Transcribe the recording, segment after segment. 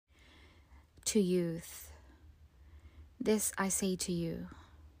to youth, this I say to you: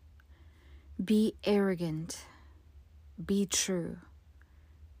 be arrogant, be true,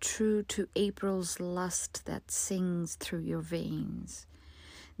 true to April's lust that sings through your veins.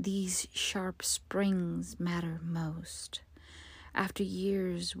 These sharp springs matter most. After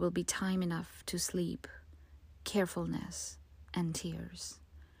years will be time enough to sleep, carefulness, and tears.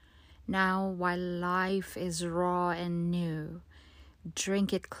 Now, while life is raw and new,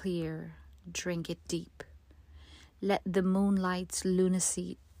 drink it clear, drink it deep. Let the moonlight's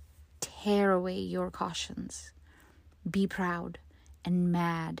lunacy tear away your cautions. Be proud and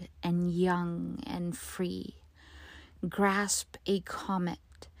mad and young and free. Grasp a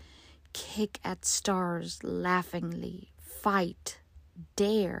comet, kick at stars laughingly, fight,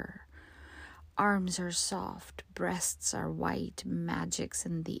 dare. Arms are soft, breasts are white, magic's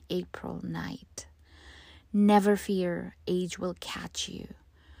in the April night. Never fear, age will catch you,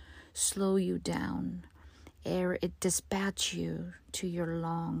 slow you down, ere it dispatch you to your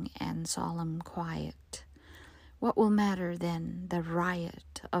long and solemn quiet. What will matter then, the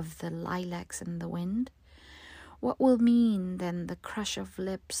riot of the lilacs in the wind? What will mean then the crush of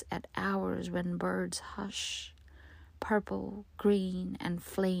lips at hours when birds hush? Purple, green, and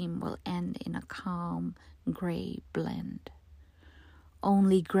flame will end in a calm, gray blend.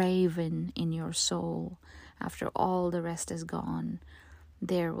 Only graven in your soul, after all the rest is gone,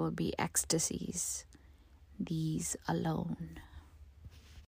 there will be ecstasies, these alone.